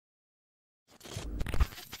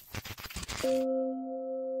Hi,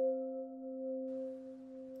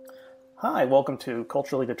 welcome to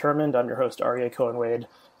Culturally Determined. I'm your host, Aryeh Cohen-Wade,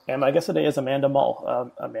 and my guest today is Amanda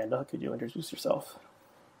Mull. Amanda, could you introduce yourself?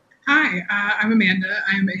 Hi, I'm Amanda.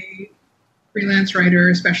 I'm a freelance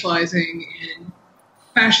writer specializing in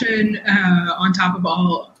fashion on top of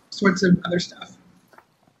all sorts of other stuff.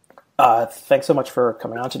 Thanks so much for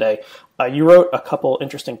coming on today. You wrote a couple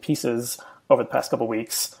interesting pieces over the past couple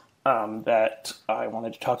weeks that I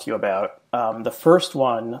wanted to talk to you about. The first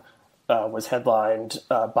one was headlined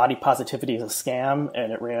Body Positivity is a Scam,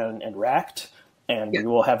 and it ran in Racked, and we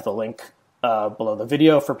will have the link below the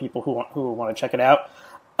video for people who want to check it out.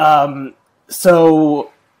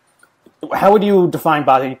 So how would you define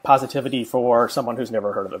body positivity for someone who's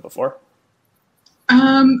never heard of it before?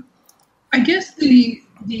 I guess the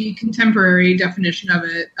contemporary definition of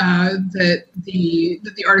it that the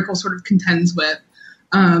article sort of contends with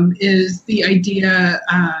is the idea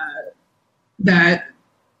that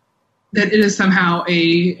it is somehow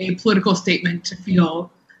a political statement to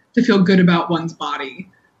feel good about one's body,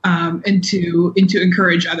 and to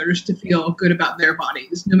encourage others to feel good about their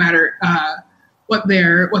bodies, no matter what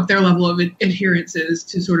their level of adherence is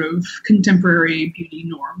to sort of contemporary beauty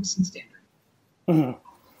norms and standards.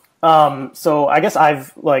 Mm-hmm. So I guess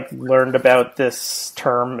I've learned about this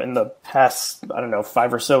term in the past,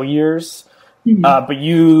 5 or so years. Mm-hmm. But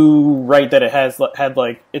you write that it had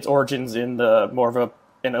its origins in a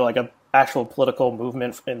actual political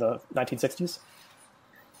movement in the 1960s.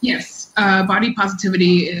 Yes, body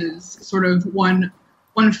positivity is sort of one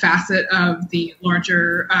facet of the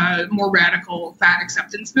larger, more radical fat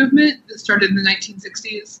acceptance movement that started in the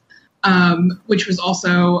 1960s, which was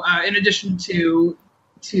also, in addition to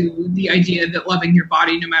the idea that loving your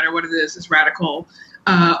body, no matter what it is radical,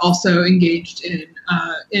 also engaged in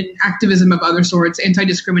activism of other sorts,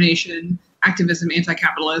 anti-discrimination activism,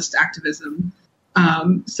 anti-capitalist activism.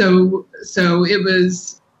 So it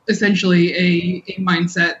was essentially a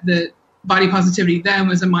mindset that body positivity then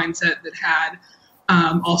was a mindset that had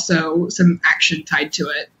also some action tied to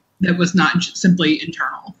it that was not simply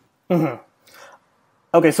internal. Mm-hmm.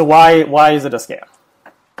 Okay, so why is it a scam?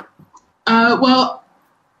 Well,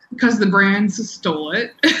 because the brands stole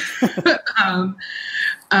it.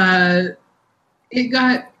 It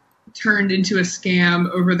got turned into a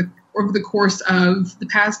scam over the course of the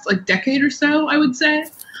past decade or so, I would say.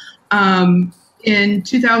 In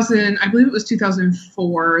 2000, I believe it was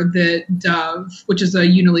 2004, that Dove, which is a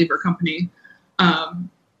Unilever company,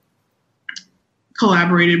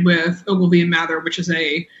 collaborated with Ogilvy and Mather, which is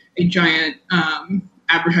a giant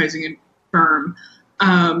advertising firm.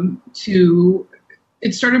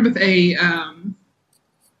 It started with a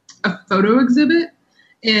photo exhibit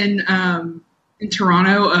in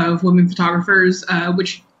Toronto of women photographers,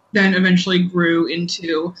 which then eventually grew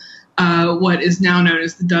into what is now known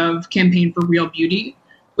as the Dove Campaign for Real Beauty,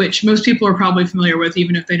 which most people are probably familiar with,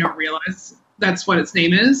 even if they don't realize that's what its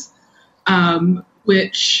name is,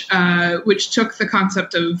 which took the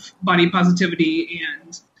concept of body positivity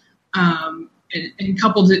and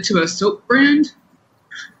coupled it to a soap brand.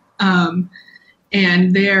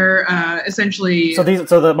 And they're essentially... So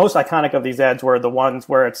the most iconic of these ads were the ones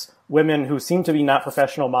where it's women who seem to be not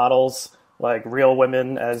professional models, like real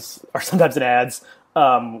women, as are sometimes in ads,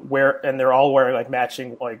 and they're all wearing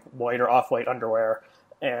matching white or off-white underwear,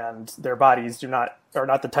 and their bodies are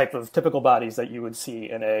not the type of typical bodies that you would see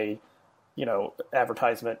in a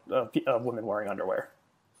advertisement of women wearing underwear.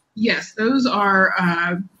 Yes, those are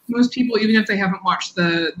most people, even if they haven't watched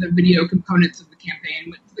the video components of the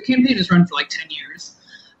campaign. The campaign is run for 10 years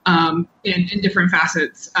in different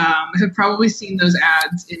facets. Have probably seen those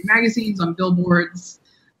ads in magazines, on billboards.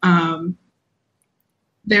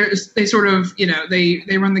 They sort of,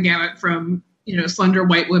 they run the gamut from, slender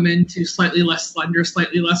white women to slightly less slender,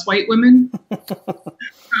 slightly less white women.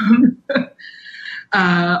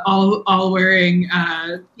 All wearing,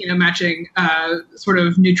 matching sort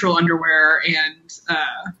of neutral underwear and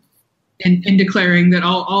declaring that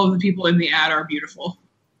all of the people in the ad are beautiful.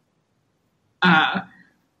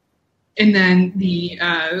 And then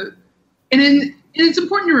and it's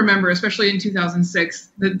important to remember, especially in 2006,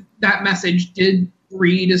 that message did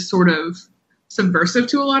read as sort of subversive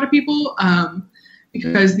to a lot of people,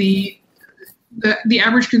 because the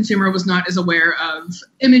average consumer was not as aware of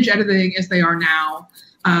image editing as they are now,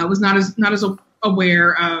 was not as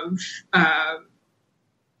aware of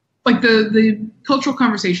the cultural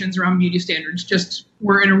conversations around beauty standards just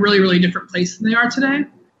were in a really, really different place than they are today.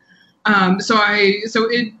 So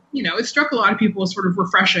it struck a lot of people as sort of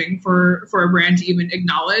refreshing for a brand to even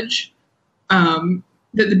acknowledge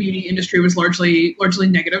that the beauty industry was largely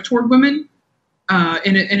negative toward women.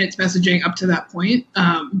 in its messaging up to that point.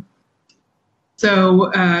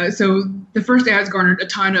 So the first ads garnered a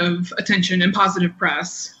ton of attention and positive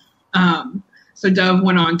press. So Dove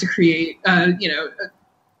went on to create,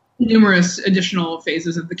 numerous additional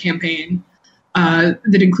phases of the campaign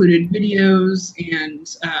that included videos and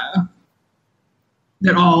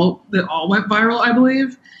that all went viral, I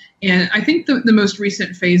believe. And I think the most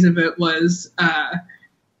recent phase of it was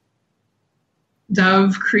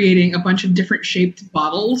Dove creating a bunch of different shaped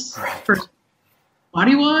bottles for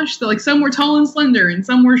body wash. So, like, some were tall and slender and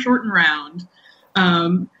some were short and round,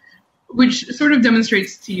 which sort of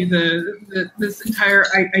demonstrates to you this entire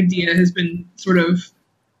idea has been sort of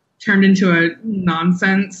turned into a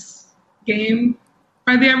nonsense game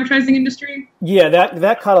by the advertising industry. Yeah,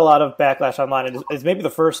 that caught a lot of backlash online. It's maybe the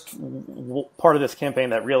first part of this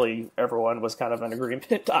campaign that really everyone was kind of in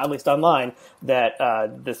agreement, at least online, that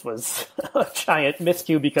this was a giant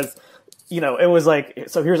miscue because, it was like,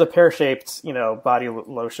 so here's a pear-shaped, body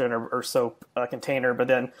lotion or soap container, but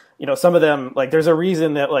then, some of them, like, there's a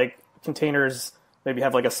reason that, like, containers maybe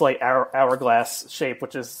have, like, a slight hourglass shape,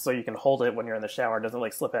 which is so you can hold it when you're in the shower. It doesn't,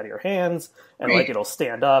 like, slip out of your hands, and, right. like, it'll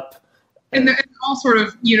stand up. And they're all sort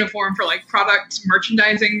of uniform for, like, product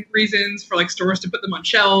merchandising reasons, for, like, stores to put them on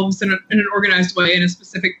shelves in an organized way in a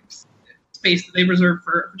specific space that they reserve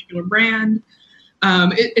for a particular brand.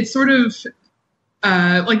 It's sort of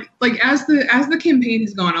like as the campaign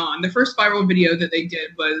has gone on, the first viral video that they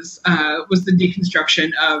did was the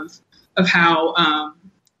deconstruction of how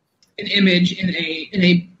an image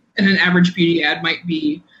in an average beauty ad might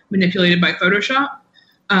be manipulated by Photoshop,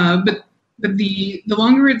 but the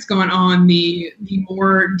longer it's gone on, the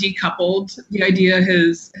more decoupled the idea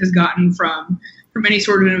has gotten from any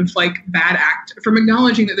sort of, like, bad act, from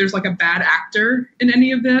acknowledging that there's, like, a bad actor in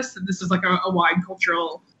any of this, that this is, like, a wide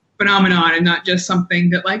cultural phenomenon and not just something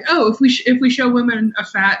that, like, oh, if we show women a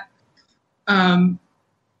fat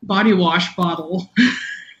body wash bottle,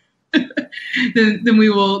 then we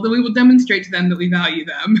will demonstrate to them that we value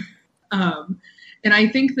them. And I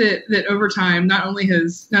think that over time, not only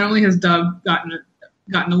has Dove gotten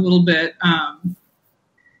a little bit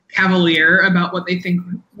cavalier about what they think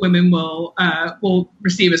women will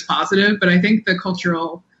receive as positive, but I think the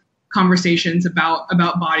cultural conversations about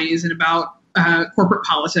bodies and about corporate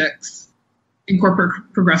politics and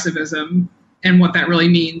corporate progressivism and what that really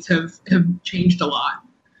means have changed a lot.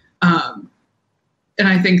 And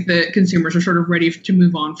I think that consumers are sort of ready to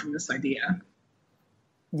move on from this idea.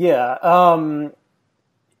 Yeah.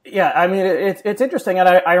 Yeah, I mean, it's interesting, and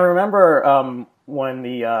I remember when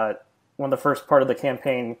the first part of the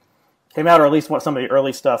campaign came out, or at least some of the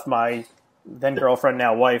early stuff, my then girlfriend,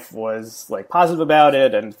 now wife, was, like, positive about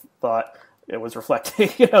it and thought it was reflecting,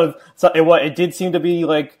 so it did seem to be,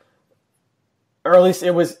 like, or at least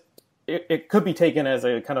it could be taken as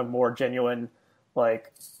a kind of more genuine,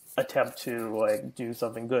 like, attempt to, like, do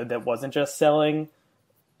something good that wasn't just selling,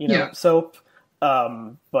 soap.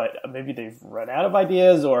 But maybe they've run out of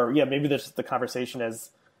ideas, or maybe the conversation has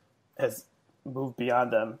moved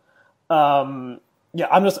beyond them. I'm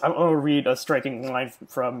going to read a striking line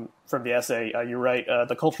from the essay. You write,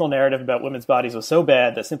 the cultural narrative about women's bodies was so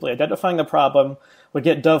bad that simply identifying the problem would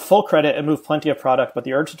get Dove full credit and move plenty of product, but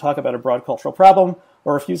the urge to talk about a broad cultural problem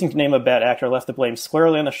or refusing to name a bad actor left the blame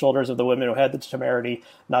squarely on the shoulders of the women who had the temerity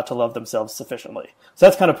not to love themselves sufficiently. So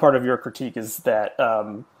that's kind of part of your critique, is that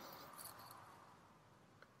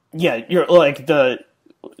you're like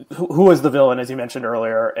who is the villain, as you mentioned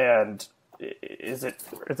earlier, and is it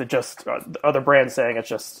just other brands saying it's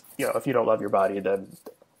just, if you don't love your body, then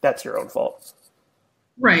that's your own fault?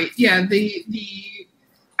 Right. Yeah. The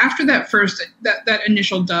after that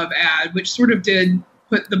initial Dove ad, which sort of did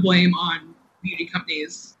put the blame on beauty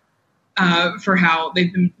companies for how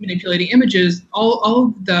they've been manipulating images, all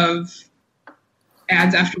of Dove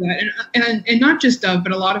ads after that, and not just Dove,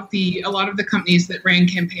 but a lot of the companies that ran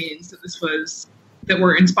campaigns that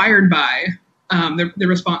were inspired by the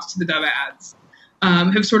response to the Dove ads,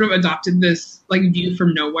 have sort of adopted this, like, view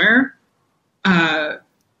from nowhere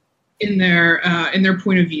in their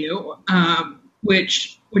point of view,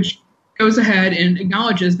 which goes ahead and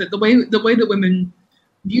acknowledges that the way that women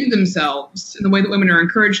view themselves and the way that women are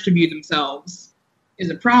encouraged to view themselves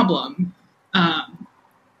is a problem. But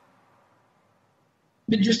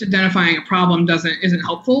just identifying a problem isn't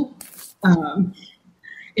helpful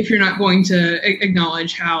if you're not going to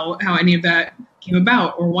acknowledge how any of that came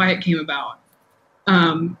about or why it came about.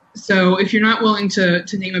 So if you're not willing to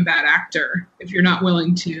name a bad actor, if you're not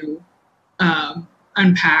willing to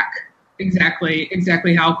unpack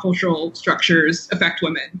exactly how cultural structures affect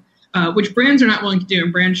women, which brands are not willing to do,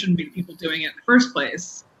 and brands shouldn't be the people doing it in the first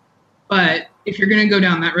place, But if you're going to go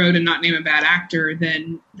down that road and not name a bad actor,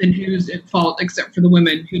 then who's at fault except for the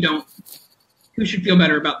women who should feel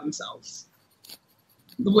better about themselves?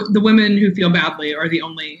 The women who feel badly are the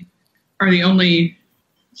only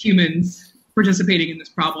humans participating in this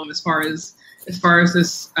problem as far as this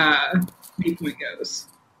viewpoint goes.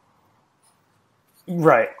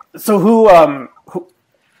 Right. So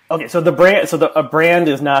okay, so a brand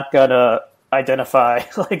is not gonna identify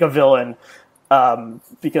like a villain,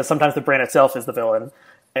 because sometimes the brand itself is the villain,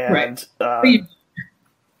 and right.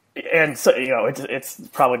 And so it's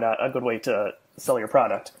probably not a good way to sell your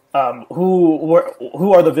product. Who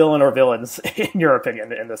are the villain or villains in your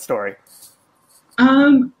opinion in this story?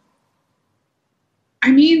 I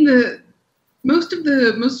mean, most of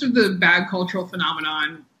the bad cultural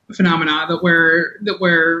phenomena that we're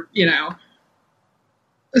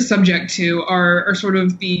subject to are sort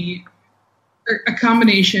of the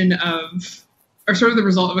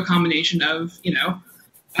result of a combination of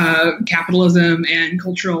capitalism and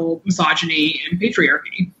cultural misogyny and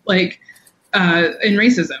patriarchy, and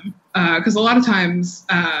racism, because a lot of times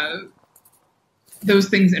those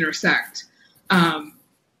things intersect.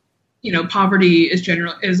 Poverty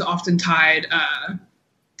is often tied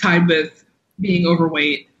with being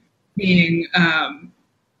overweight. Being a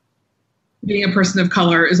person of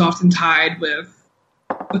color is often tied with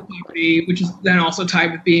poverty, which is then also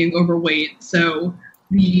tied with being overweight. So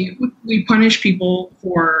we punish people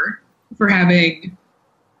for having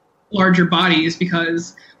larger bodies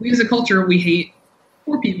because we as a culture, we hate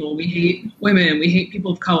poor people, we hate women, we hate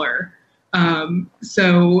people of color.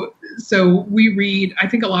 So we read, I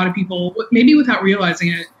think a lot of people, maybe without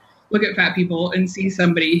realizing it, look at fat people and see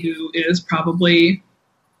somebody who is probably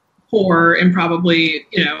poor and probably,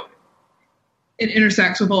 it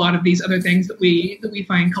intersects with a lot of these other things that we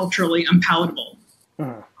find culturally unpalatable.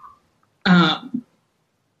 Uh-huh.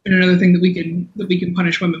 And another thing that we can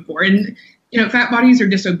punish women for. And, fat bodies are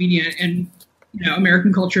disobedient, and,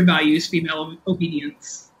 American culture values female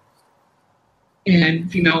obedience and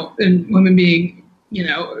women being,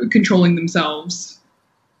 controlling themselves,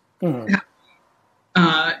 uh-huh.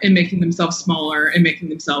 And making themselves smaller and making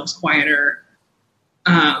themselves quieter.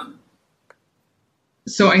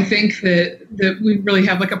 So I think that we really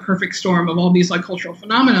have like a perfect storm of all these like cultural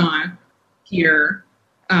phenomena here,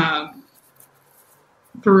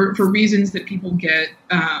 for reasons that people get,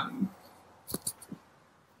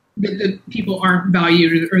 that people aren't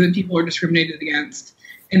valued or that people are discriminated against,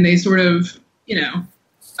 and they sort of,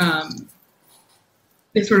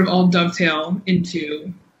 they sort of all dovetail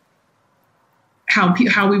into how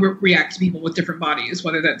we react to people with different bodies,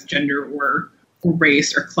 whether that's gender or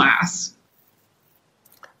race or class.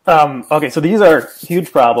 Okay, so these are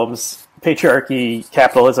huge problems: patriarchy,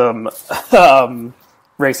 capitalism,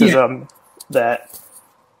 racism, that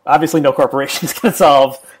obviously no corporation is going to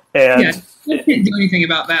solve. And they can't do anything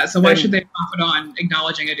about that. So why should they profit on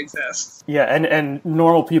acknowledging it exists? Yeah, and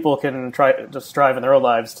normal people can just strive in their own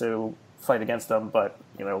lives to fight against them, but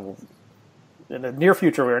in the near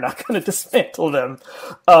future we're not going to dismantle them.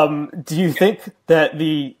 Do you think that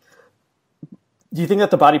the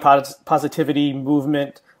body positivity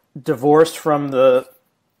movement, divorced from the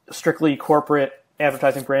strictly corporate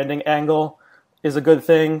advertising branding angle, is a good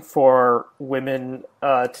thing for women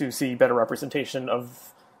to see better representation of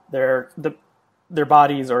their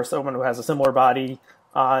bodies, or someone who has a similar body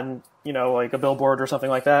on, like a billboard or something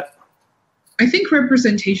like that? I think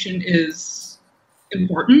representation is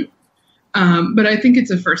important, but I think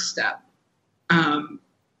it's a first step.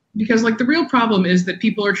 Because the real problem is that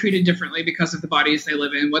people are treated differently because of the bodies they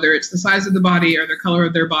live in, whether it's the size of the body or the color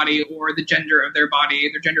of their body or the gender of their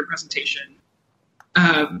body, their gender presentation.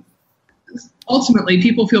 Ultimately,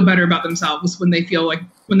 people feel better about themselves when they feel like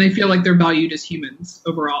they're valued as humans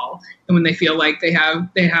overall, and when they feel like they have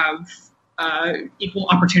equal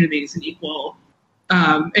opportunities and equal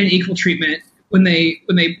treatment when they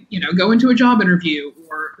go into a job interview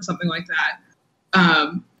or something like that.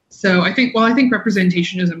 So I think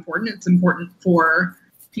representation is important. It's important for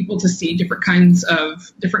people to see different kinds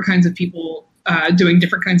of people doing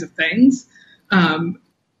different kinds of things.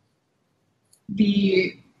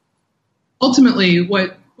 Ultimately,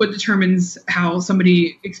 what determines how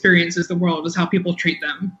somebody experiences the world is how people treat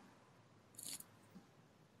them,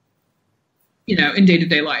 in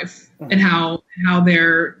day-to-day life, and how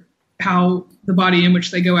the body in which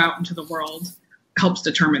they go out into the world helps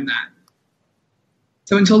determine that.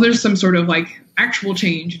 So until there's some sort of actual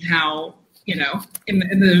change in how, in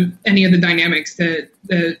any of the dynamics that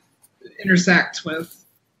intersect with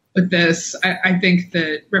this, I think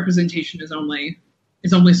that representation is only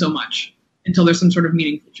so much until there's some sort of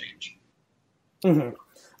meaningful change.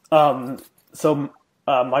 Mm-hmm.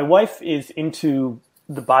 My wife is into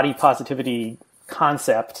the body positivity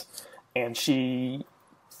concept, and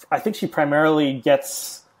I think she primarily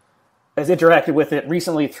has interacted with it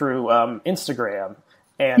recently through Instagram,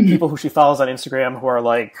 and people who she follows on Instagram who are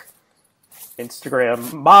like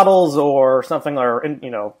Instagram models or something, or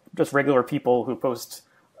just regular people who post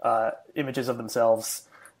images of themselves,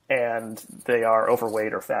 and they are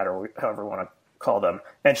overweight or fat or however you want to call them.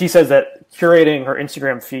 And she says that curating her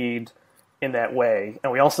Instagram feed in that way,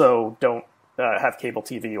 and we also don't have cable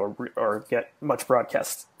TV or get much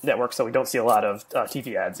broadcast network, so we don't see a lot of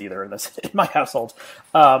TV ads either in my household.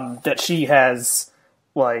 That she has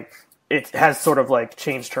it has sort of like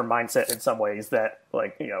changed her mindset in some ways, that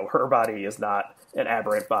her body is not an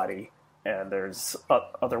aberrant body, and there's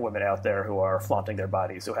other women out there who are flaunting their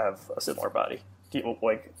bodies who have a similar body.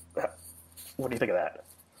 What do you think of that?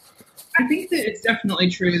 I think that it's definitely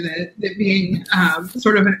true that being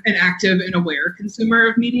sort of an active and aware consumer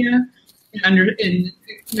of media, and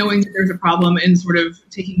knowing that there's a problem and sort of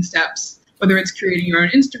taking steps, whether it's creating your own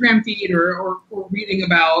Instagram feed or reading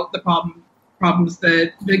about the problems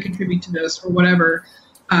that contribute to this or whatever,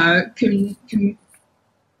 can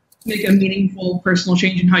make a meaningful personal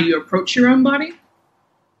change in how you approach your own body.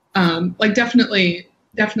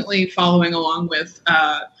 Definitely following along with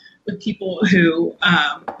people who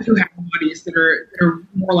have bodies that are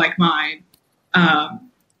more like mine, and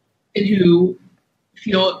who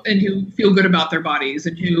feel good about their bodies,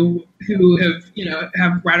 and who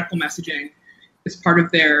have radical messaging as part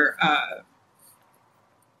of their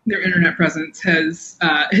internet presence has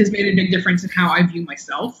made a big difference in how I view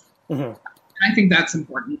myself. Mm-hmm. And I think that's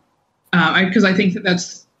important, because I think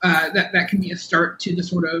that can be a start to the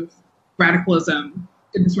sort of radicalism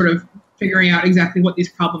and the sort of figuring out exactly what these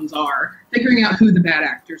problems are, figuring out who the bad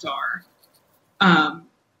actors are.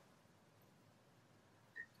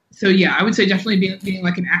 So yeah, I would say definitely being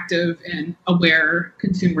like an active and aware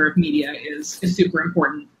consumer of media is super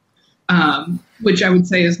important. Which I would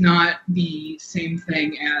say is not the same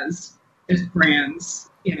thing as brands,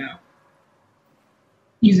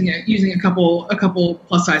 using a couple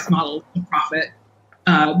plus size models to profit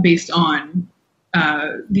based on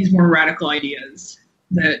these more radical ideas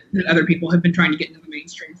that other people have been trying to get into the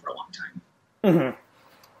mainstream for a long time. Mm-hmm.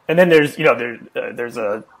 And then there's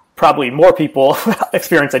probably more people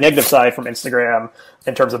experience a negative side from Instagram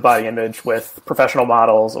in terms of body image, with professional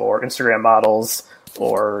models or Instagram models,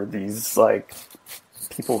 or these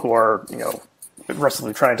people who are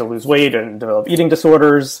aggressively trying to lose weight and develop eating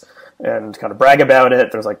disorders and kind of brag about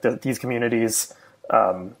it. There's these communities.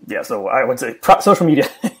 So I would say social media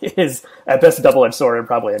is at best a double-edged sword and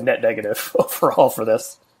probably a net negative overall for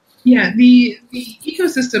this. Yeah, the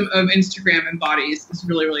ecosystem of Instagram and bodies is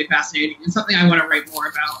really, really fascinating, and something I want to write more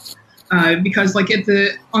about. Because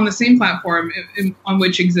on the same platform on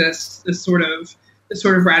which exists this sort of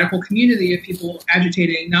radical community of people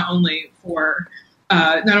agitating not only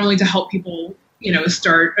to help people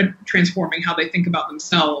start transforming how they think about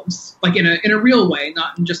themselves, in a real way,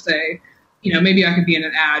 not in just maybe I could be in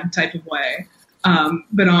an ad type of way,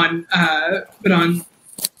 but on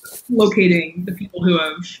locating the people who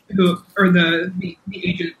are the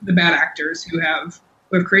bad actors who have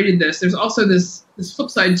created this. There's also this flip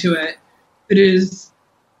side to it that is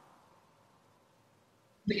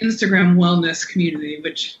the Instagram wellness community,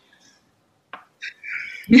 which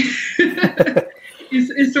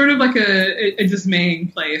is sort of like a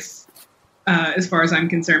dismaying place as far as I'm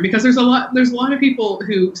concerned, because there's a lot of people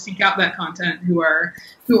who seek out that content who are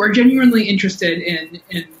genuinely interested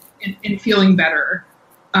in feeling better.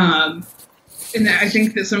 And I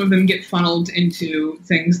think that some of them get funneled into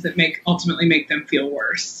things that ultimately make them feel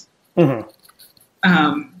worse.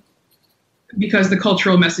 Mm-hmm. Because the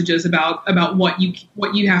cultural messages about what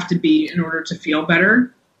you have to be in order to feel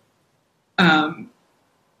better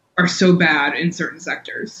are so bad in certain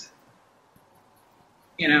sectors.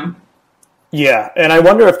 Yeah, and I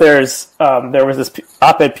wonder if there was this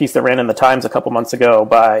op-ed piece that ran in the Times a couple months ago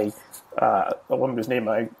by a woman whose name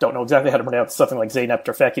I don't know exactly how to pronounce, something like Zeynep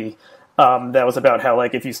Tufekci, that was about how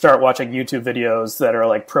if you start watching YouTube videos that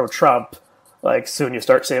are pro-Trump, soon you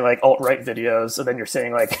start seeing alt-right videos, and then you're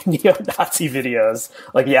seeing neo-Nazi videos.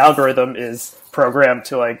 The algorithm is programmed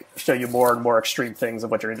to show you more and more extreme things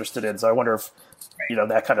of what you're interested in. So I wonder if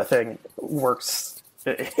that kind of thing works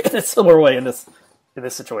in a similar way in this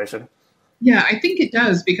situation. Yeah, I think it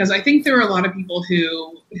does, because I think there are a lot of people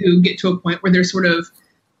who get to a point where they're sort of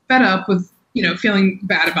fed up with feeling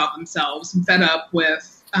bad about themselves, and fed up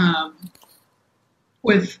with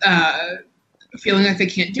feeling like they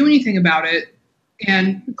can't do anything about it,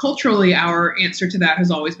 And culturally, our answer to that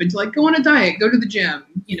has always been to like go on a diet, go to the gym.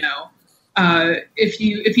 If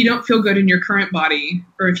you don't feel good in your current body,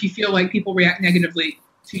 or if you feel like people react negatively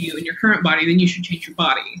to you in your current body, then you should change your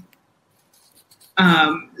body.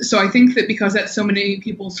 So I think that because that's so many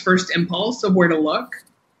people's first impulse of where to look,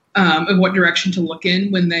 of what direction to look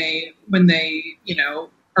in when they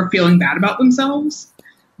are feeling bad about themselves,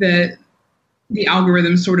 that the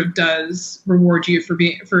algorithm sort of does reward you for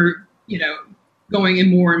going in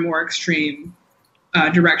more and more extreme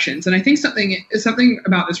directions. And I think something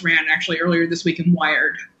about this ran actually earlier this week in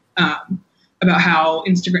Wired, about how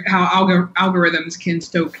algorithms can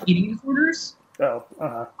stoke eating disorders.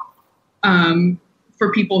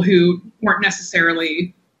 For people who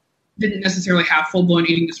didn't necessarily have full-blown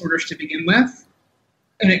eating disorders to begin with.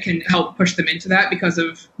 And it can help push them into that because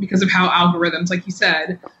of how algorithms, like you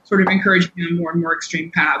said, sort of encourage you on more and more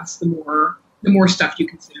extreme paths, the more stuff you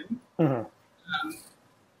consume. Mm-hmm.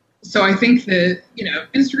 So I think that,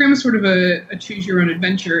 Instagram is sort of a choose your own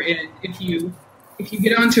adventure. And if you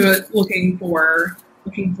get onto it looking for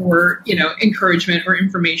encouragement or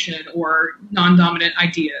information or non-dominant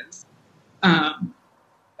ideas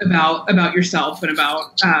about yourself and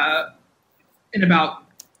about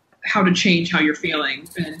how to change how you're feeling,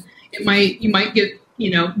 and you might get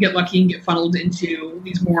lucky and get funneled into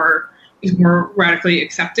these more radically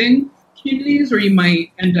accepting communities, or you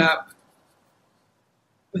might end up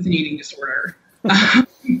with an eating disorder.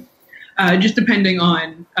 Just depending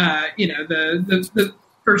on the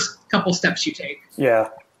first couple steps you take. Yeah.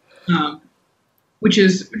 Which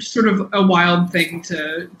is sort of a wild thing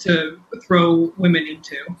to throw women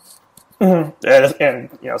into. Mm-hmm. And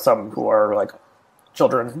some who are like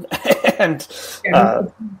children and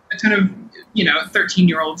a ton of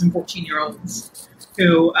 13-year-olds and 14-year-olds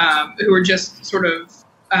who are just sort of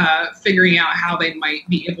figuring out how they might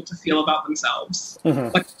be able to feel about themselves,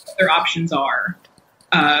 mm-hmm. like what their options are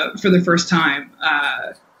for the first time.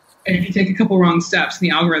 And if you take a couple wrong steps,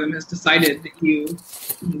 the algorithm has decided that you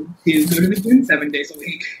need to go to the gym 7 days a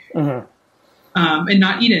week, mm-hmm. And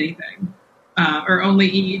not eat anything, or only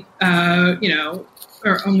eat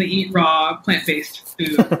raw plant-based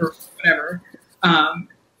food or whatever. And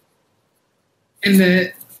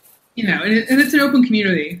it's an open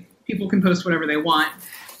community. People can post whatever they want,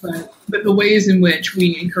 but the ways in which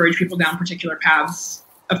we encourage people down particular paths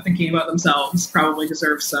of thinking about themselves probably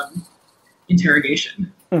deserve some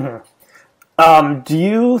interrogation. Mm-hmm. Do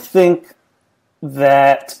you think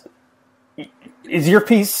that is your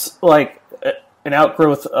piece like an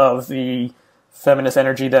outgrowth of the feminist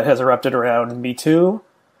energy that has erupted around Me Too,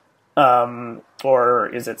 or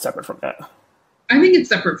is it separate from that? I think it's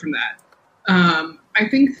separate from that. I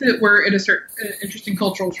think that we're at an interesting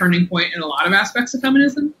cultural turning point in a lot of aspects of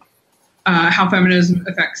feminism. How feminism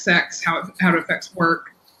affects sex, how it affects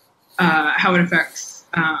work, how it affects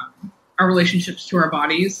our relationships to our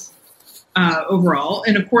bodies overall,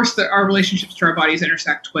 and of course our relationships to our bodies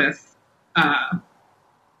intersect with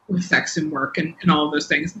sex and work and all of those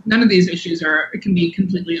things. None of these issues can be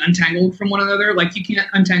completely untangled from one another. Like you can't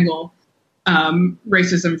untangle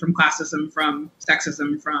racism from classism, from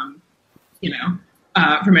sexism, from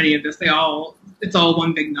any of this. It's all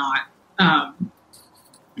one big knot.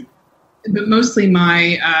 But mostly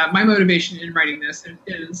my motivation in writing this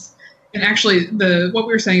is, and actually what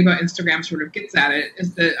we were saying about Instagram sort of gets at it,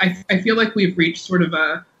 is that I feel like we've reached sort of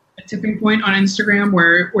a tipping point on Instagram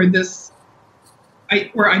where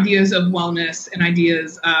ideas of wellness and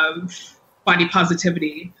ideas of body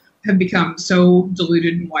positivity have become so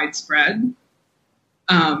diluted and widespread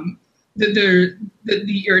that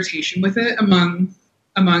the irritation with it among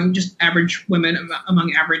just average women,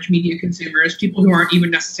 among average media consumers, people who aren't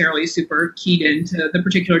even necessarily super keyed into the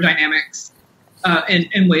particular dynamics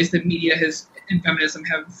and ways that media and feminism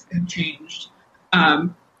have changed, are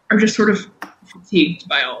just sort of fatigued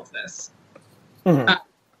by all of this. Mm-hmm.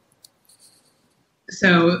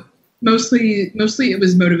 So mostly it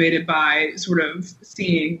was motivated by sort of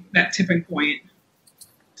seeing that tipping point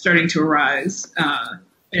starting to arise, and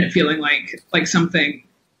it feeling like something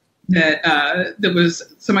that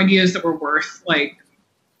was some ideas that were worth like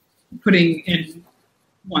putting in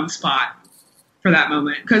one spot for that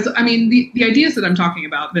moment. Because I mean, the ideas that I'm talking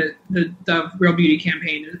about, that the Dove Real Beauty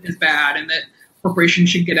campaign is bad, and that corporations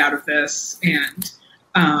should get out of this, and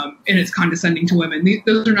it's condescending to women.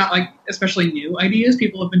 Those are not like especially new ideas.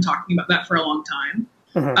 People have been talking about that for a long time,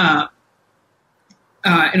 mm-hmm.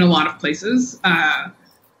 In a lot of places.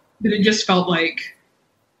 But it just felt like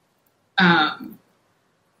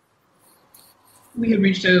we had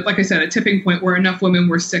reached like I said, a tipping point where enough women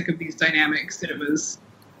were sick of these dynamics that it was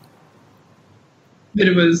that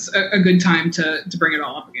it was a good time to bring it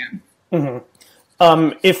all up again.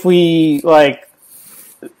 If we like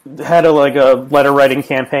had a letter writing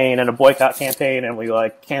campaign and a boycott campaign, and we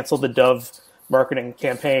like canceled the Dove marketing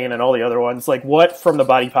campaign and all the other ones, like what from the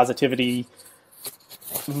body positivity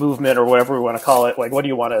movement or whatever we want to call it, like what do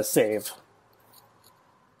you want to save?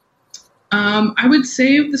 I would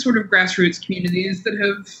save the sort of grassroots communities that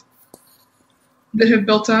have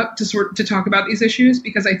built up to talk about these issues,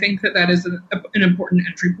 because I think that is an important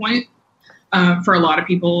entry point for a lot of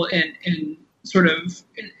people in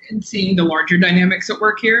seeing the larger dynamics at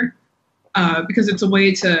work here, because it's a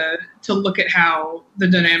way to look at how the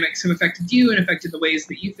dynamics have affected you and affected the ways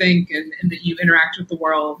that you think and that you interact with the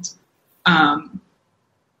world,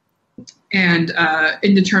 and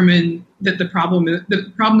determine that the problem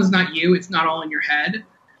is not you. It's not all in your head.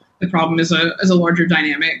 The problem is a larger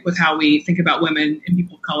dynamic with how we think about women and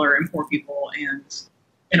people of color and poor people and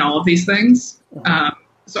all of these things.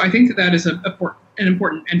 So I think that is an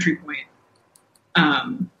important entry point,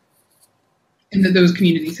 and that those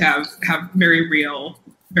communities have very real,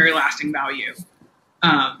 very lasting value.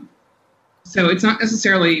 So it's not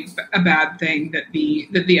necessarily a bad thing that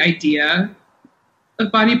the idea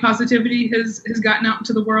of body positivity has gotten out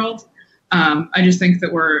into the world. I just think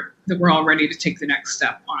that we're all ready to take the next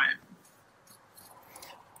step on it.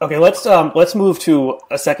 Okay, let's move to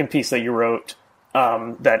a second piece that you wrote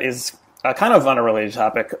that is kind of on a related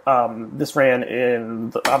topic. This ran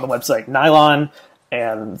on the website Nylon,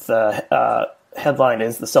 and the headline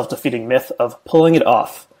is "The Self-Defeating Myth of Pulling It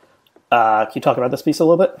Off." Can you talk about this piece a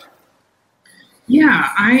little bit? Yeah,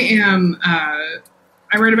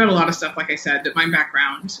 I write about a lot of stuff, like I said. My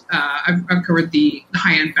background, I've covered the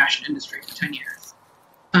high-end fashion industry for 10 years.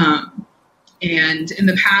 And in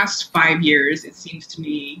the past 5 years, it seems to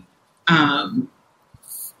me that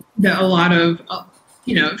a lot of,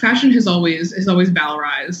 fashion has always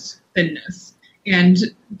valorized thinness and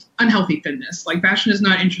unhealthy thinness. Like, fashion is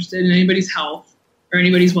not interested in anybody's health or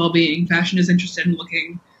anybody's well-being. Fashion is interested in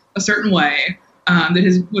looking a certain way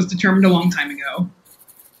that was determined a long time ago.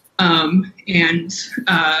 And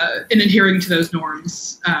adhering to those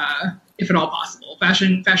norms, if at all possible.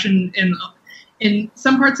 Fashion in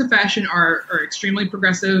some parts of fashion are extremely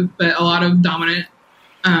progressive, but a lot of dominant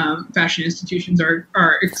fashion institutions are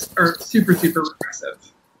super, super regressive.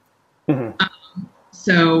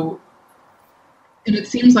 So, and it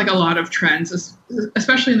seems like a lot of trends,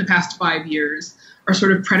 especially in the past 5 years, are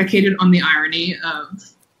sort of predicated on the irony of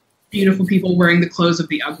beautiful people wearing the clothes of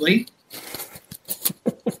the ugly.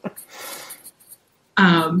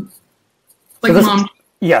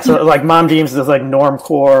 So like mom jeans is like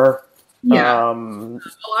normcore. Yeah, a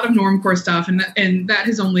lot of normcore stuff, and that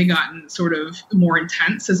has only gotten sort of more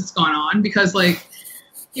intense as it's gone on, because a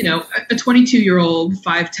 22-year-old,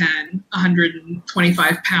 5'10",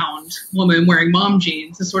 125-pound woman wearing mom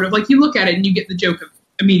jeans is sort of like, you look at it and you get the joke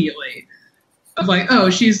immediately of like,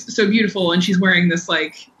 oh, she's so beautiful and she's wearing this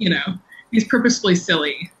these purposefully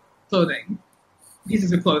silly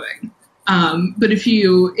pieces of clothing. But if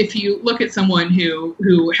you look at someone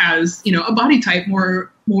who has a body type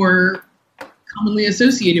more commonly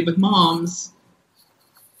associated with moms,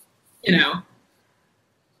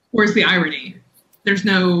 where's the irony?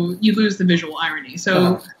 You lose the visual irony.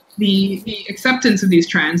 So the acceptance of these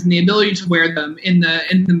trends and the ability to wear them in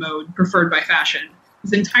the mode preferred by fashion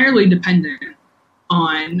is entirely dependent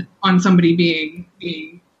on somebody being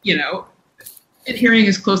adhering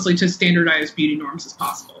as closely to standardized beauty norms as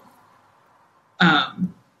possible.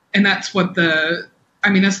 And that's that's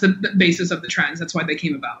the basis of the trends. That's why they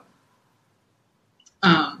came about.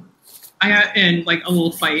 I got in a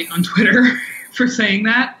little fight on Twitter for saying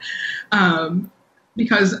that,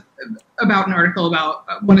 because about an article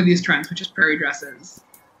about one of these trends, which is prairie dresses.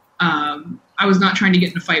 I was not trying to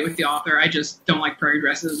get in a fight with the author. I just don't like prairie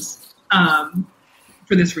dresses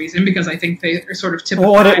for this reason, because I think they are sort of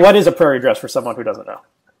typical. Well, what is a prairie dress for someone who doesn't know?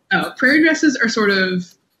 Prairie dresses are sort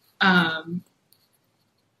of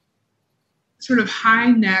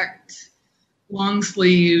high-necked,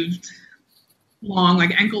 long-sleeved, long,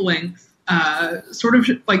 like ankle length, sort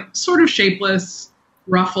of shapeless,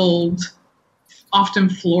 ruffled, often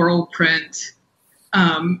floral print.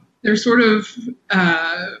 They're sort of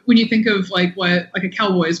when you think of what a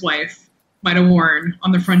cowboy's wife might have worn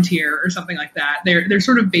on the frontier or something like that. They're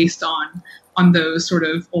sort of based on those sort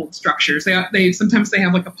of old structures. They sometimes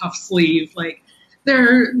have a puff sleeve.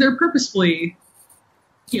 They're purposefully,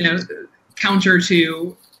 counter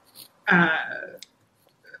to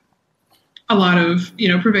a lot of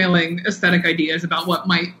prevailing aesthetic ideas about what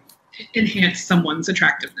might enhance someone's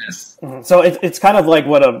attractiveness. So it's kind of like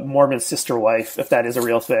what a Mormon sister wife, if that is a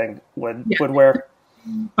real thing, would wear.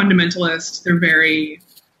 fundamentalist. They're very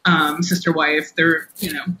sister wife. They're,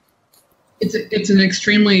 it's an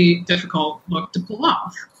extremely difficult look to pull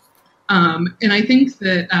off. And I think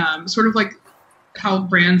that sort of like how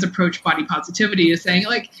brands approach body positivity is saying,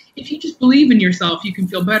 like, if you just believe in yourself, you can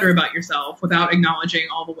feel better about yourself without acknowledging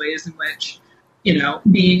all the ways in which,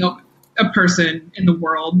 being a person in the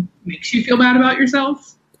world makes you feel bad about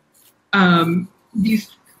yourself.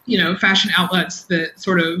 These, fashion outlets that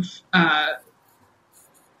sort of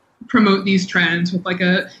promote these trends with like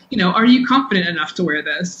are you confident enough to wear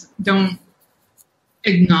this? Don't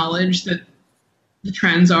acknowledge that the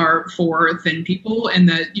trends are for thin people, and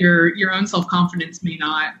that your own self-confidence may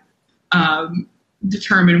not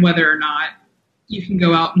determine whether or not you can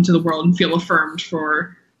go out into the world and feel affirmed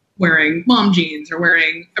for wearing mom jeans or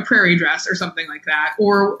wearing a prairie dress or something like that,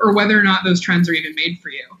 or whether or not those trends are even made for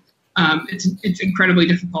you. It's incredibly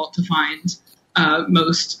difficult to find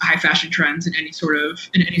most high fashion trends in any sort of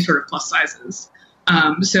plus sizes.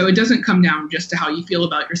 So it doesn't come down just to how you feel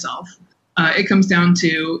about yourself. It comes down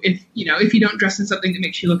to if you don't dress in something that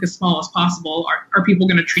makes you look as small as possible, are people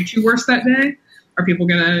going to treat you worse that day? Are people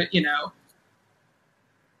going to,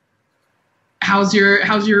 how's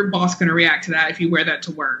your boss going to react to that if you wear that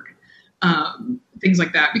to work? Things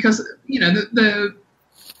like that, because the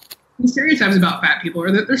stereotypes about fat people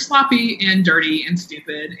are that they're sloppy and dirty and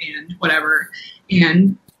stupid and whatever,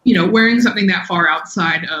 and wearing something that far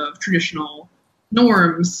outside of traditional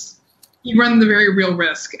norms, you run the very real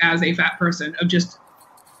risk as a fat person of just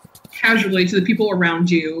casually to the people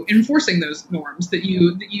around you enforcing those norms that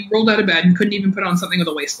you rolled out of bed and couldn't even put on something with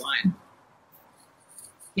a waistline.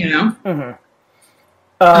 Mm-hmm.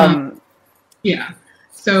 Yeah.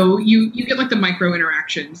 So you get like the micro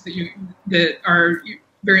interactions that are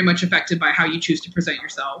very much affected by how you choose to present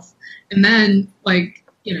yourself. And then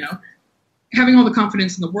having all the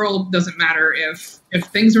confidence in the world doesn't matter if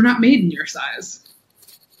things are not made in your size.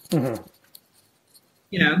 Mm-hmm.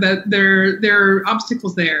 That there are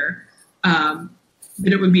obstacles there that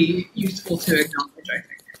it would be useful to acknowledge, I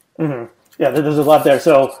think. Mm-hmm. Yeah, there's a lot there.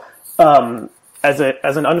 So as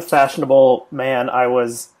an unfashionable man, I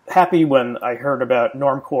was happy when I heard about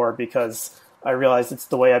normcore, because I realized it's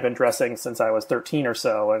the way I've been dressing since I was 13 or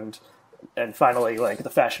so, and finally, like, the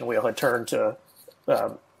fashion wheel had turned to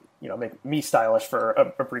make me stylish for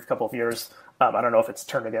a brief couple of years. I don't know if it's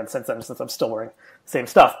turned again since then, since I'm still wearing the same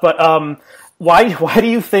stuff. But why do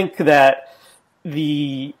you think that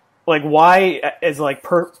why is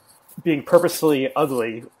being purposefully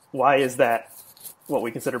ugly? Why is that what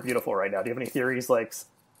we consider beautiful right now? Do you have any theories like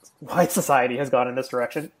why society has gone in this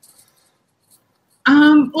direction?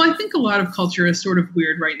 Well, I think a lot of culture is sort of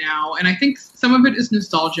weird right now, and I think some of it is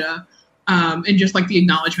nostalgia, and just like the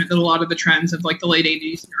acknowledgement that a lot of the trends of like the late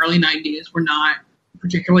 80s and early 90s were not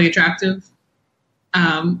particularly attractive.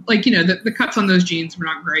 The cuts on those jeans were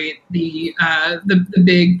not great. The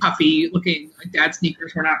big puffy looking like dad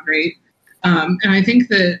sneakers were not great. And I think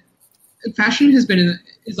that fashion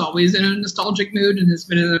is always in a nostalgic mood, and has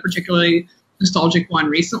been in a particularly nostalgic one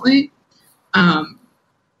recently.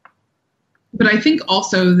 But I think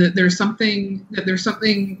also that there's something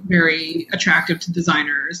very attractive to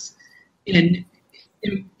designers in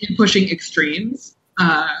pushing extremes.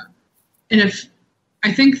 And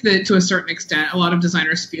I think that to a certain extent, a lot of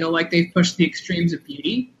designers feel like they've pushed the extremes of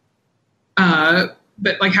beauty.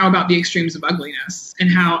 But like, how about the extremes of ugliness?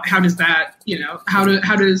 And how does that, how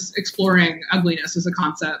does exploring ugliness as a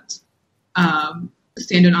concept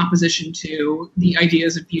stand in opposition to the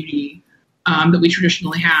ideas of beauty that we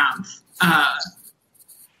traditionally have?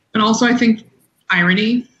 And also, I think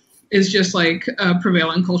irony is just like a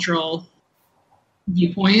prevailing cultural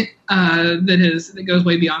viewpoint that goes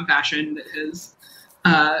way beyond fashion,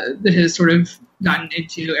 that has sort of gotten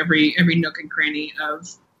into every nook and cranny of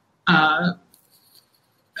a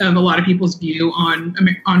lot of people's view on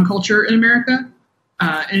culture in America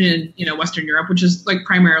and in Western Europe, which is like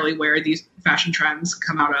primarily where these fashion trends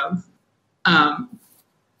come out of.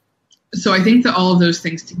 So I think that all of those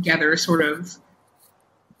things together sort of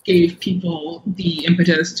gave people the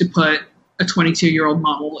impetus to put a 22-year-old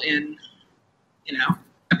model in,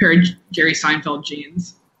 a pair of Jerry Seinfeld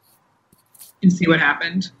jeans and see what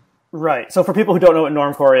happened. Right. So for people who don't know what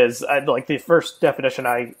normcore is, the first definition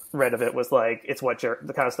I read of it was like, it's what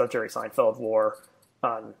the kind of stuff Jerry Seinfeld wore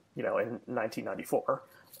on, in 1994.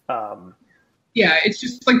 Yeah, it's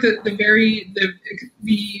just like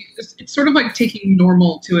it's sort of like taking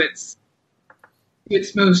normal to its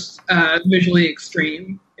most visually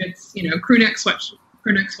extreme. It's crew neck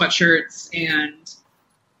sweatshirts and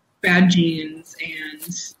bad jeans and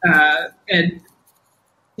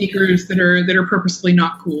sneakers that are purposely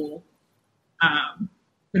not cool.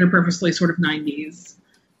 that are purposely sort of 90s,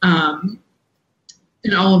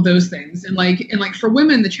 and all of those things. And like for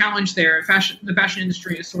women, the challenge there, the fashion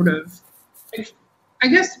industry is sort of, I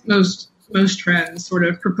guess most trends sort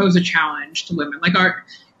of propose a challenge to women.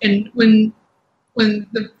 And when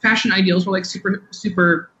the fashion ideals were like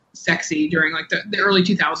super sexy during like the early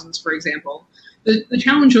 2000s, for example, the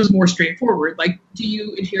challenge was more straightforward. Like, do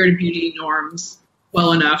you adhere to beauty norms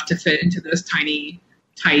well enough to fit into this tiny,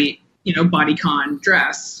 tight, bodycon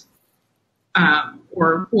dress,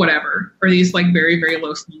 or whatever, or these like very, very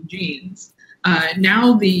low sleeve jeans?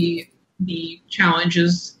 Now the challenge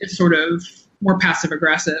is sort of more passive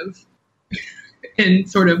aggressive, and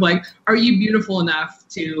sort of like, are you beautiful enough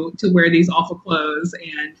to wear these awful clothes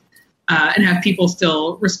and have people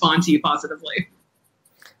still respond to you positively?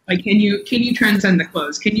 Like, can you transcend the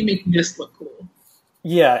clothes? Can you make this look cool?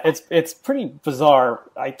 Yeah, it's pretty bizarre,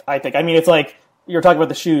 I think. I mean, it's like, you're talking about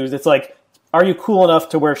the shoes. It's like, are you cool enough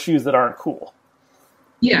to wear shoes that aren't cool?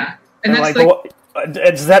 Yeah. And that's like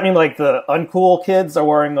does that mean like the uncool kids are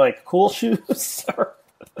wearing like cool shoes? Or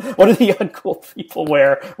what do the uncool people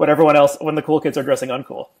wear when the cool kids are dressing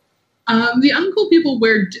uncool? The uncool people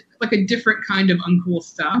wear like a different kind of uncool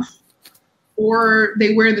stuff, or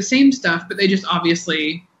they wear the same stuff, but they just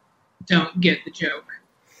obviously don't get the joke.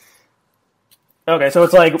 Okay, so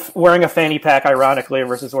it's like wearing a fanny pack ironically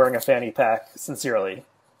versus wearing a fanny pack sincerely.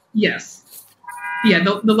 Yes. Yeah,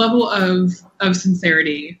 the level of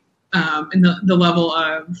sincerity, and the level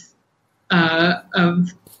of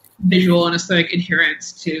visual and aesthetic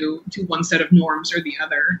adherence to one set of norms or the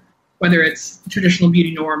other, whether it's traditional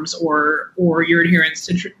beauty norms or your adherence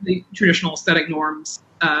to the traditional aesthetic norms,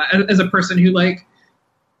 as a person who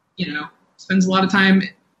spends a lot of time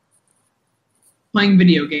playing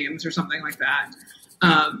video games or something like that.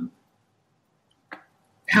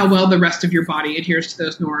 How well the rest of your body adheres to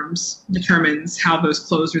those norms determines how those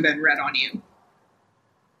clothes are then read on you.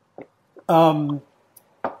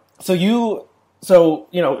 So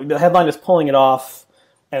the headline is pulling it off,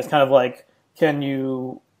 and it's kind of like, can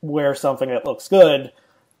you wear something that looks good,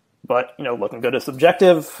 but looking good is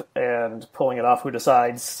subjective, and pulling it off, who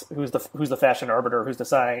decides? Who's the fashion arbiter? Who's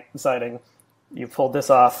deciding? You pulled this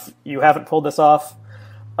off. You haven't pulled this off.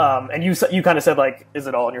 And you kind of said, like, is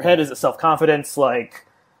it all in your head? Is it self-confidence? Like,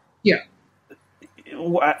 yeah.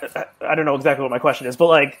 I don't know exactly what my question is, but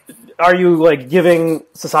like, are you like giving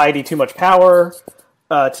society too much power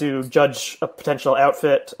to judge a potential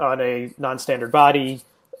outfit on a non-standard body?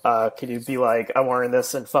 Could you be like, I'm wearing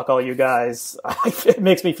this and fuck all you guys. It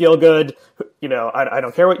makes me feel good. I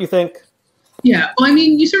don't care what you think. Yeah, well, I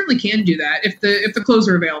mean, you certainly can do that if the clothes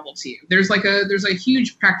are available to you. There's a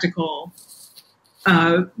huge practical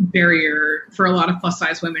barrier for a lot of plus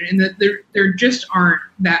size women, and that there just aren't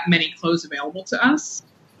that many clothes available to us.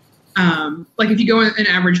 Like if you go in an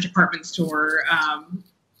average department store,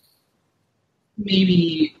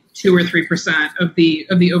 maybe 2 or 3% of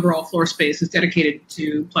the overall floor space is dedicated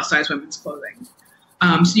to plus size women's clothing.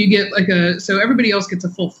 So you get so everybody else gets a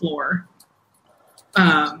full floor,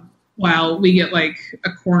 while we get like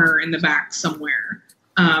a corner in the back somewhere.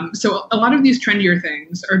 So a lot of these trendier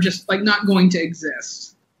things are just like not going to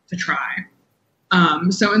exist to try.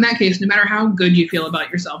 So in that case, no matter how good you feel about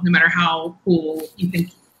yourself, no matter how cool you think,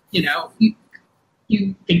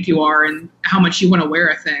 you think you are, and how much you want to wear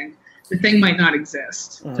a thing, the thing might not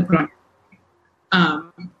exist to put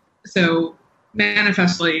on. So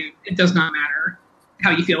manifestly, it does not matter how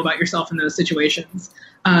you feel about yourself in those situations.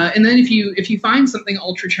 And then if you find something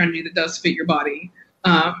ultra trendy that does fit your body,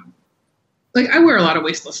 like I wear a lot of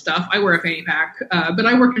wasteless stuff. I wear a fanny pack, but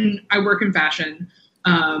I work in fashion.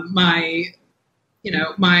 My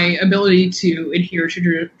ability to adhere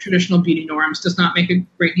to traditional beauty norms does not make a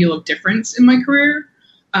great deal of difference in my career,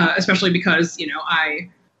 especially because I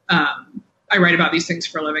write about these things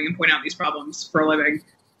for a living and point out these problems for a living.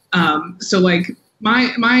 So like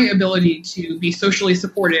my ability to be socially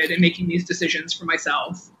supported in making these decisions for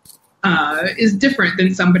myself is different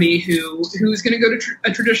than somebody who's going to go to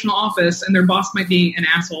a traditional office, and their boss might be an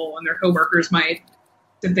asshole, and their coworkers might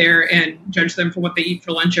sit there and judge them for what they eat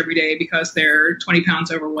for lunch every day because they're 20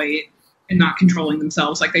 pounds overweight and not controlling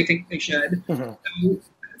themselves like they think they should. Mm-hmm. So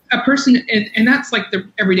a person, and that's like the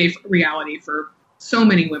everyday reality for so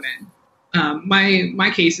many women.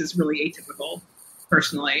 My case is really atypical,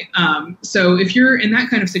 personally. So if you're in that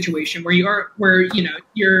kind of situation where your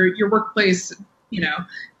workplace,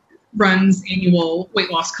 runs annual weight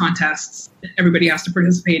loss contests that everybody has to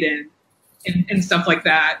participate in, and stuff like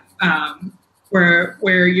that,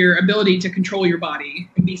 where your ability to control your body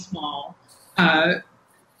and be small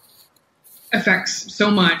affects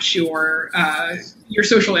so much your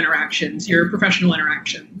social interactions, your professional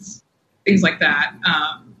interactions, things like that.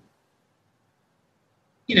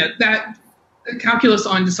 That the calculus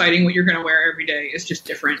on deciding what you're going to wear every day is just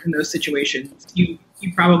different in those situations. You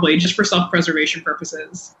probably, just for self-preservation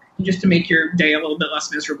purposes, just to make your day a little bit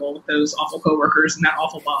less miserable with those awful coworkers and that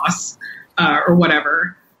awful boss, or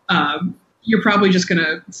whatever, you're probably just going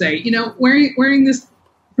to say, wearing this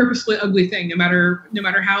purposefully ugly thing, no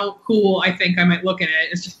matter how cool I think I might look in it,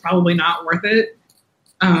 it's just probably not worth it,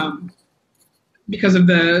 because of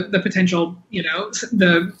the potential,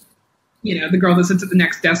 the girl that sits at the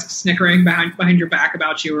next desk snickering behind your back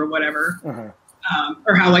about you or whatever,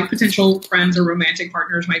 or how like potential friends or romantic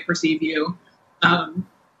partners might perceive you.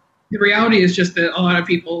 The reality is just that a lot of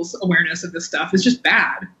people's awareness of this stuff is just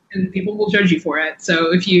bad, and people will judge you for it.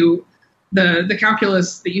 So if the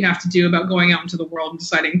calculus that you have to do about going out into the world and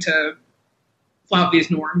deciding to flout these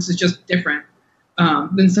norms is just different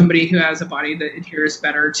than somebody who has a body that adheres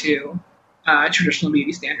better to traditional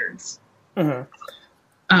beauty standards.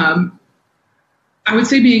 I would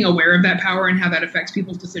say being aware of that power and how that affects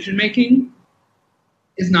people's decision making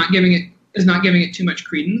is not giving it too much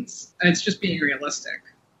credence. It's just being realistic.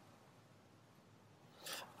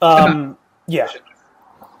 Yeah.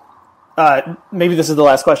 Maybe this is the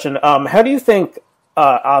last question. How do you think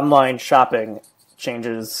online shopping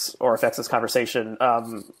changes or affects this conversation?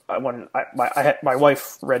 When my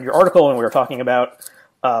wife read your article and we were talking about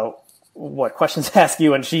what questions to ask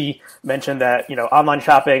you, and she mentioned that online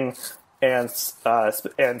shopping and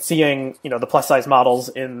seeing the plus size models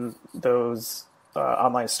in those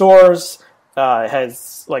online stores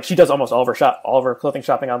has, like, she does almost all of her clothing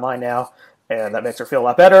shopping online now, and that makes her feel a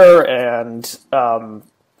lot better. And so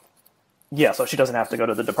she doesn't have to go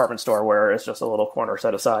to the department store where it's just a little corner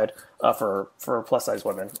set aside for plus size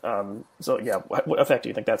women. What effect do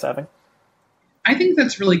you think that's having? I think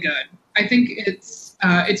that's really good. I think it's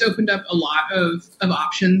opened up a lot of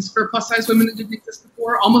options for plus size women that didn't exist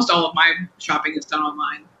before. Almost all of my shopping is done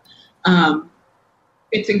online.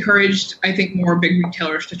 It's encouraged, I think, more big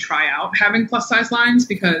retailers to try out having plus size lines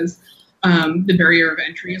because the barrier of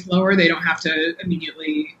entry is lower. They don't have to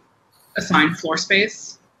immediately assign floor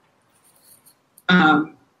space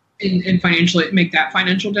and financially make that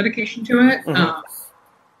financial dedication to it.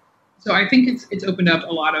 So I think it's opened up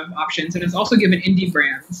a lot of options, and it's also given indie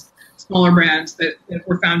brands, smaller brands that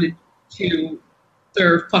were founded to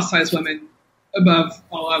serve plus size women above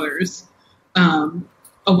all others,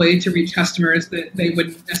 a way to reach customers that they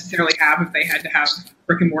wouldn't necessarily have if they had to have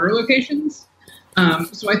brick and mortar locations.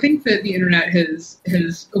 So I think that the internet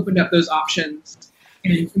has opened up those options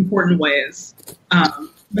in important ways.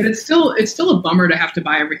 But it's still a bummer to have to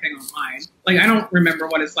buy everything online. Like, I don't remember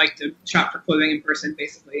what it's like to shop for clothing in person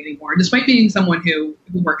basically anymore, despite being someone who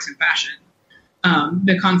works in fashion.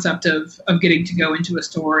 The concept of getting to go into a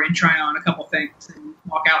store and try on a couple things and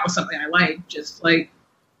walk out with something I like just like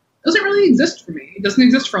doesn't really exist for me. It doesn't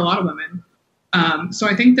exist for a lot of women. So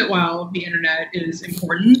I think that while the internet is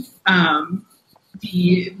important,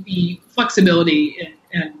 the flexibility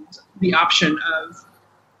and the option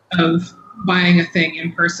of buying a thing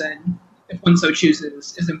in person, if one so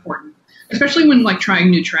chooses, is important, especially when like trying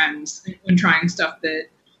new trends, when trying stuff that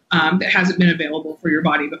hasn't been available for your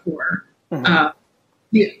body before. Instead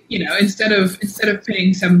of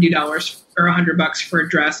paying $70 or $100 for a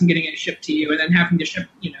dress and getting it shipped to you, and then having to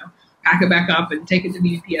pack it back up and take it to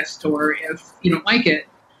the UPS store if you don't like it,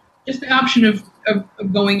 just the option of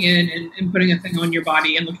going in and putting a thing on your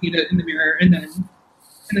body and looking at it in the mirror and then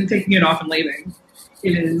taking it off and leaving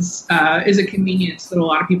is a convenience that a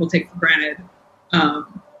lot of people take for granted,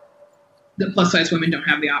 that plus size women don't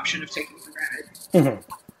have the option of taking for granted.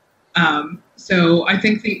 So I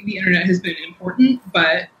think the internet has been important,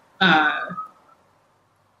 but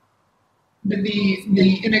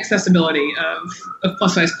the inaccessibility of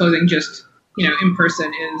plus size clothing just in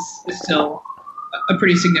person is still a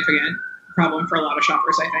pretty significant problem for a lot of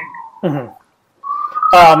shoppers, I think.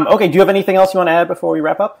 Okay, do you have anything else you want to add before we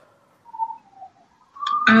wrap up?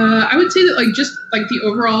 I would say that the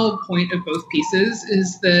overall point of both pieces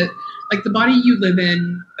is that the body you live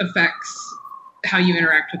in affects how you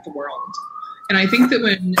interact with the world. And I think that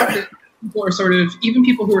when people are even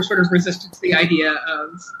people who are sort of resistant to the idea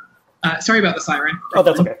of, sorry about the siren. Oh,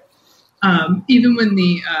 that's okay. Even when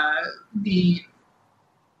the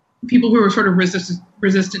people who are sort of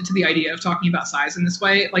resistant to the idea of talking about size in this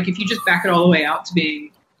way, if you just back it all the way out to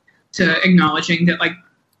acknowledging that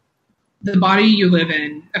the body you live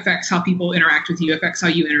in affects how people interact with you, affects how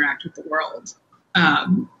you interact with the world.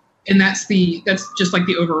 And that's just like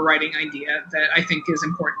the overriding idea that I think is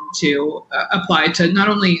important to apply to not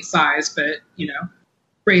only size, but,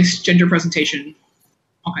 race, gender presentation,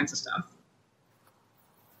 all kinds of stuff.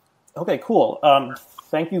 Okay, cool.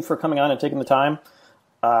 Thank you for coming on and taking the time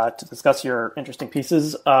to discuss your interesting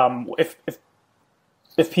pieces.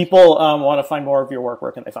 If people want to find more of your work,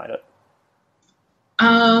 where can they find it?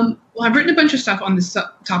 Well, I've written a bunch of stuff on this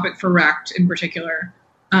topic for Racked in particular,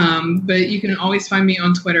 but you can always find me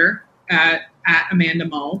on Twitter at Amanda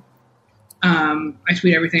Mull. I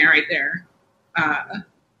tweet everything I write there.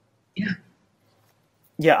 Yeah.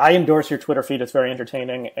 Yeah, I endorse your Twitter feed. It's very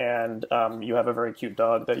entertaining, and you have a very cute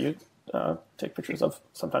dog that you take pictures of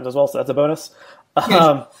sometimes as well, so that's a bonus.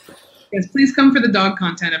 Yes, yes, please come for the dog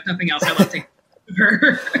content. If nothing else, I love taking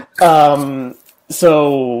her.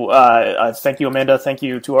 So thank you, Amanda. Thank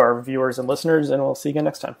you to our viewers and listeners, and we'll see you again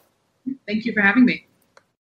next time. Thank you for having me.